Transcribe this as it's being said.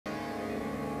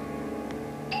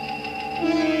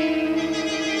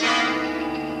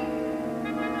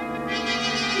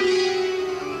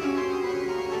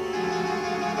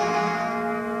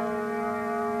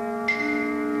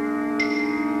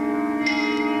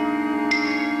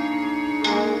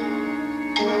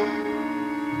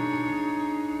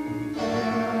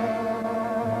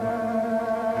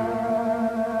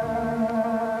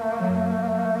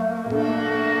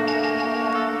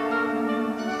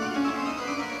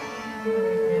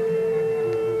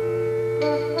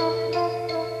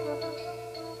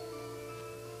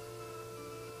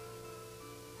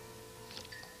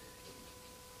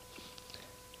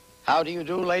How do you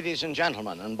do, ladies and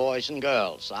gentlemen, and boys and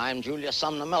girls? I'm Julius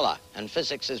Sumner Miller, and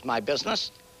physics is my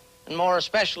business, and more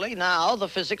especially now, the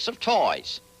physics of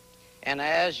toys. And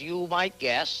as you might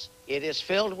guess, it is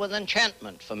filled with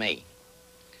enchantment for me.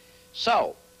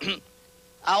 So,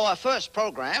 our first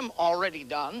program, already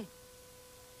done,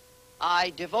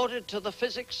 I devoted to the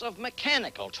physics of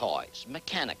mechanical toys,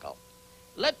 mechanical.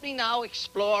 Let me now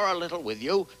explore a little with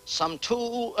you some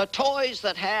toys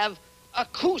that have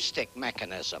acoustic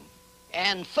mechanism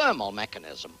and thermal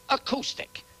mechanism,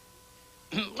 acoustic.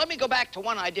 Let me go back to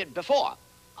one I did before.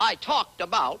 I talked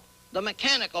about the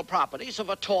mechanical properties of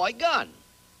a toy gun,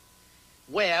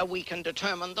 where we can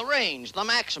determine the range, the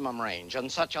maximum range,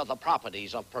 and such other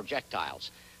properties of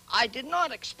projectiles. I did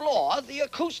not explore the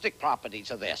acoustic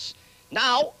properties of this.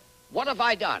 Now, what have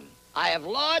I done? I have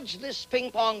lodged this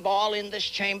ping pong ball in this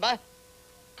chamber,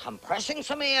 compressing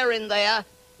some air in there.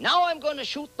 Now I'm going to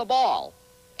shoot the ball.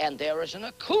 And there is an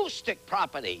acoustic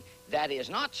property that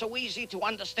is not so easy to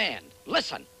understand.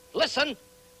 Listen, listen.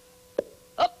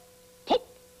 Up, poop.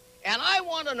 And I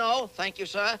want to know, thank you,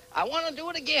 sir, I want to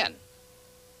do it again.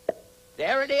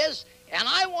 There it is. And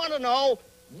I want to know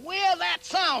where that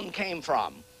sound came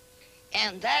from.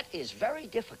 And that is very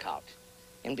difficult.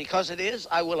 And because it is,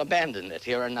 I will abandon it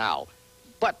here and now.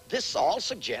 But this all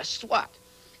suggests what?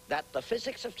 That the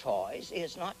physics of toys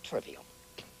is not trivial.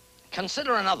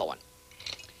 Consider another one.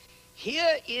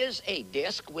 Here is a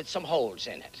disc with some holes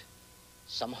in it.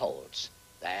 Some holes.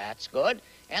 That's good.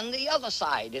 And the other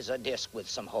side is a disc with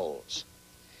some holes.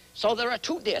 So there are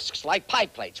two discs, like pie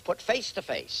plates, put face to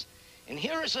face. And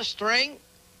here is a string,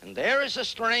 and there is a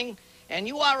string, and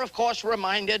you are, of course,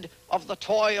 reminded of the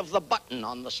toy of the button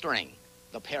on the string,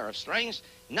 the pair of strings.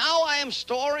 Now I am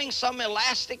storing some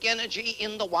elastic energy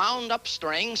in the wound-up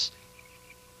strings.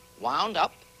 Wound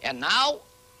up. And now,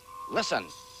 listen.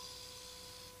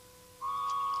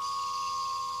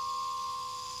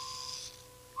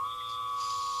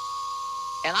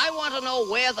 And I want to know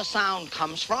where the sound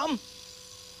comes from.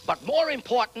 But more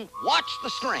important, watch the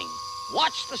string.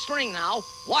 Watch the string now.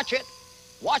 Watch it.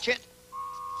 Watch it.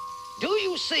 Do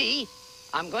you see?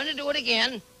 I'm going to do it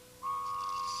again.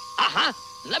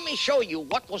 Let me show you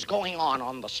what was going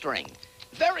on the string.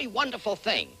 Very wonderful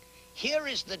thing. Here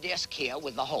is the disc here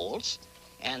with the holes.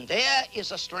 And there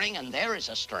is a string, and there is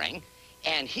a string.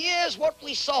 And here's what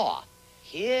we saw.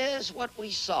 Here's what we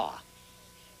saw.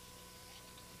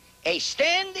 A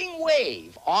standing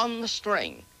wave on the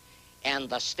string. And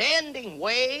the standing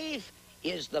wave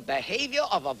is the behavior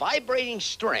of a vibrating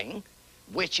string,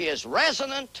 which is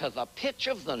resonant to the pitch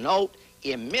of the note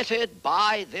emitted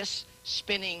by this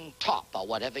spinning top, or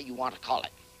whatever you want to call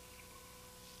it.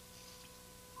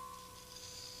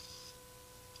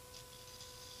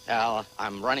 Now,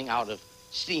 I'm running out of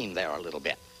steam there a little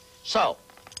bit. So,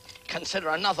 consider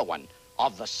another one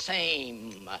of the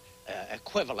same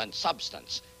equivalent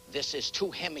substance. This is two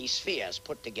hemispheres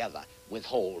put together with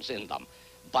holes in them.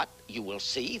 But you will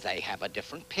see they have a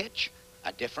different pitch,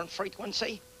 a different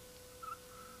frequency.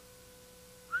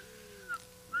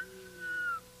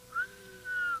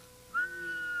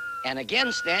 And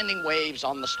again, standing waves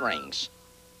on the strings.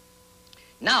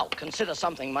 Now, consider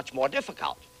something much more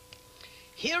difficult.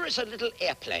 Here is a little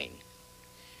airplane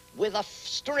with a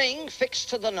string fixed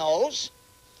to the nose,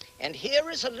 and here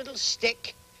is a little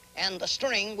stick, and the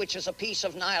string, which is a piece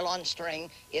of nylon string,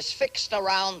 is fixed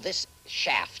around this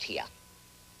shaft here.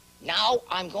 Now,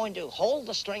 I'm going to hold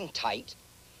the string tight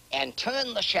and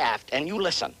turn the shaft, and you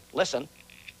listen, listen.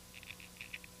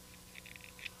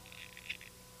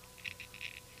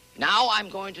 Now I'm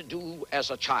going to do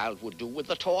as a child would do with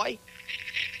the toy.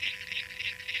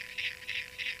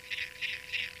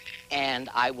 And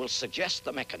I will suggest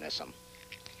the mechanism.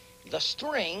 The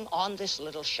string on this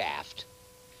little shaft,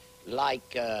 like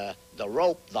the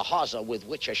rope, the hawser with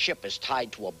which a ship is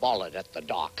tied to a bollard at the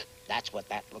dock. That's what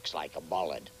that looks like, a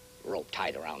bollard, rope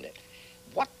tied around it.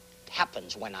 What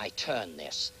happens when I turn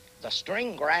this? The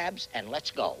string grabs and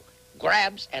lets go,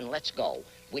 grabs and lets go,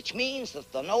 which means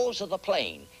that the nose of the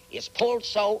plane is pulled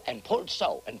so and pulled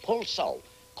so and pulled so,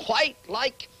 quite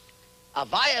like a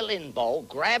violin bow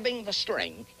grabbing the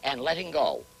string and letting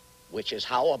go, which is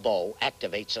how a bow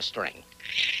activates a string.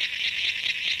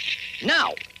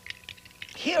 Now,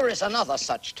 here is another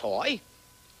such toy,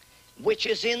 which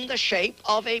is in the shape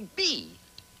of a bee,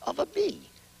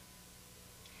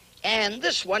 And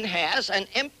this one has an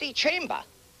empty chamber,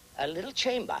 a little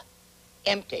chamber,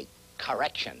 empty,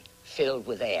 correction, filled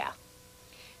with air.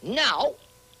 Now,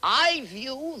 I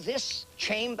view this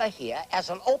chamber here as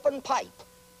an open pipe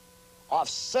of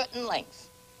certain length,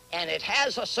 and it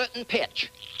has a certain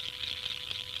pitch.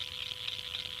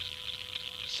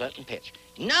 Certain pitch.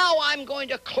 Now I'm going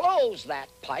to close that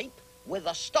pipe with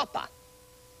a stopper.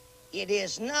 It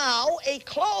is now a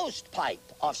closed pipe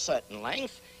of certain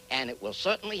length, and it will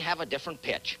certainly have a different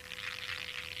pitch.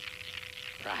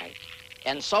 Right.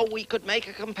 And so we could make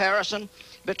a comparison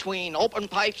between open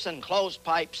pipes and closed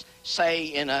pipes, say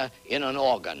in an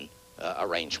organ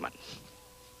arrangement.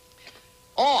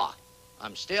 Or,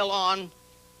 I'm still on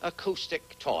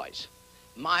acoustic toys.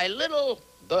 My little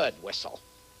bird whistle.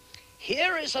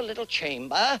 Here is a little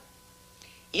chamber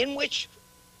in which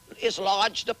is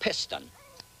lodged a piston.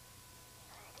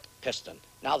 Piston.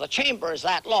 Now the chamber is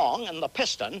that long, and the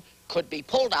piston could be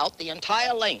pulled out the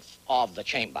entire length of the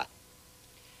chamber.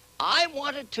 I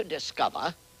wanted to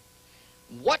discover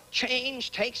what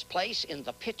change takes place in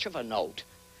the pitch of a note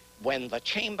when the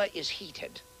chamber is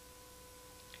heated.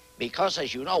 Because,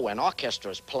 as you know, when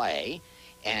orchestras play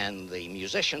and the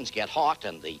musicians get hot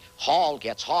and the hall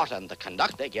gets hot and the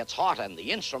conductor gets hot and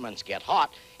the instruments get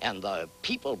hot and the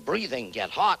people breathing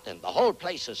get hot and the whole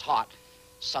place is hot,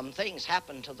 some things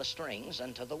happen to the strings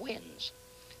and to the winds.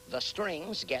 The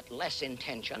strings get less in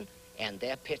tension and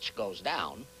their pitch goes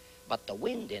down, but the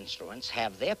wind instruments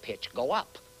have their pitch go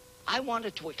up. I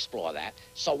wanted to explore that,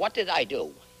 so what did I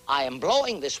do? I am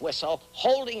blowing this whistle,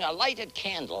 holding a lighted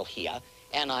candle here,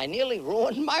 and I nearly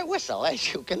ruined my whistle,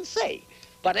 as you can see.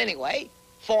 But anyway,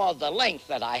 for the length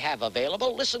that I have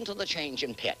available, listen to the change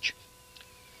in pitch.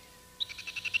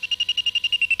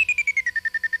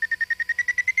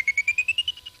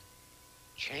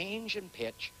 Change in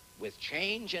pitch with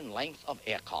change in length of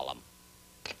air column.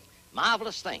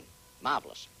 Marvelous thing,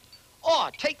 marvelous.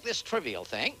 Or take this trivial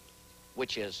thing,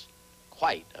 which is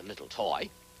quite a little toy.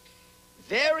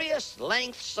 Various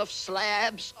lengths of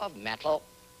slabs of metal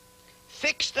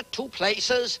fixed at two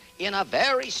places in a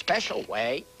very special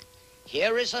way.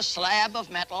 Here is a slab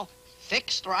of metal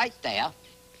fixed right there.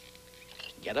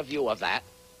 Get a view of that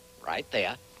right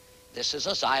there. This is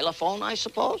a xylophone, I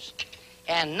suppose.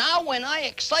 And now when I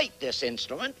excite this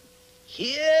instrument,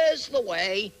 here's the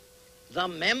way the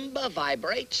member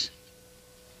vibrates,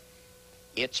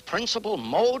 its principal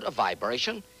mode of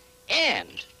vibration,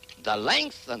 and the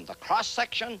length and the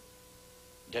cross-section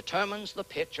determines the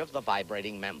pitch of the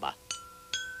vibrating member.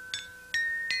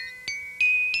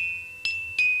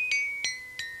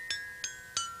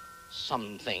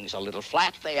 Some things a little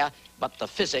flat there, but the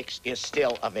physics is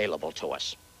still available to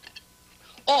us.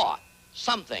 Or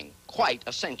something quite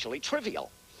essentially trivial.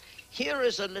 Here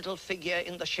is a little figure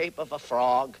in the shape of a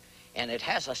frog, and it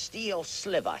has a steel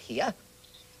sliver here,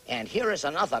 and here is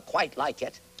another quite like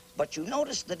it, but you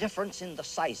notice the difference in the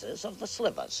sizes of the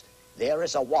slivers. There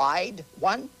is a wide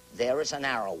one, there is a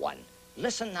narrow one.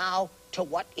 Listen now to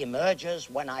what emerges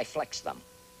when I flex them.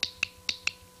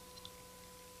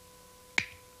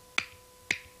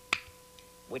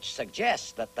 Which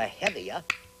suggests that the heavier,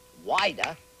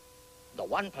 wider, the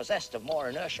one possessed of more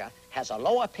inertia, has a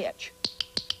lower pitch.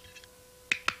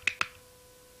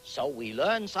 So we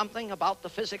learn something about the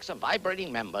physics of vibrating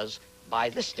members by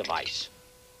this device.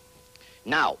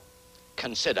 Now,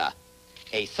 consider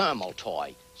a thermal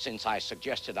toy, since I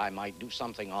suggested I might do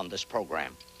something on this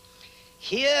program.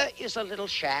 Here is a little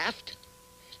shaft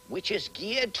which is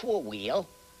geared to a wheel,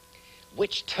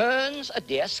 which turns a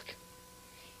disc,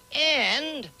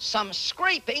 and some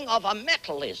scraping of a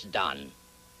metal is done.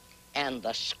 And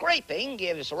the scraping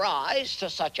gives rise to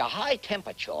such a high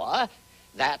temperature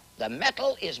that the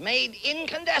metal is made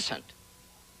incandescent,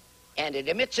 and it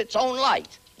emits its own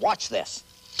light. Watch this.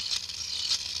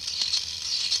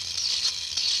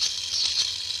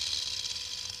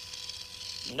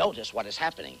 Notice what is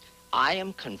happening. I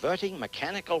am converting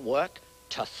mechanical work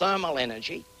to thermal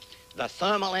energy. The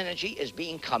thermal energy is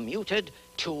being commuted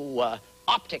to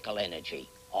optical energy,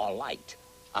 or light,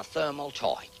 a thermal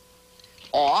toy.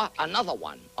 Or another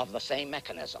one of the same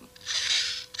mechanism.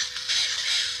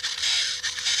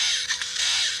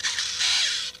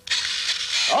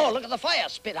 Oh, look at the fire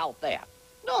spit out there.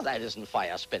 No, that isn't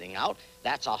fire spitting out.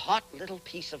 That's a hot little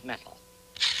piece of metal.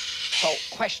 So,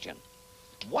 question,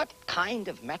 what kind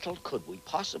of metal could we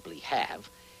possibly have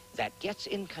that gets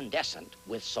incandescent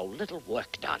with so little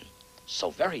work done?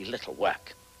 So very little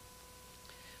work.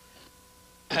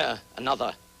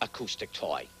 Another acoustic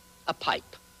toy, a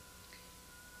pipe.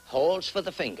 Holes for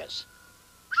the fingers.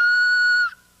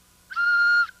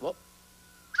 Whoop.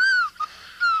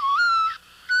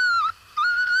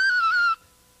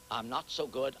 I'm not so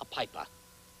good a piper,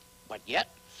 but yet,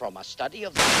 from a study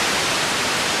of the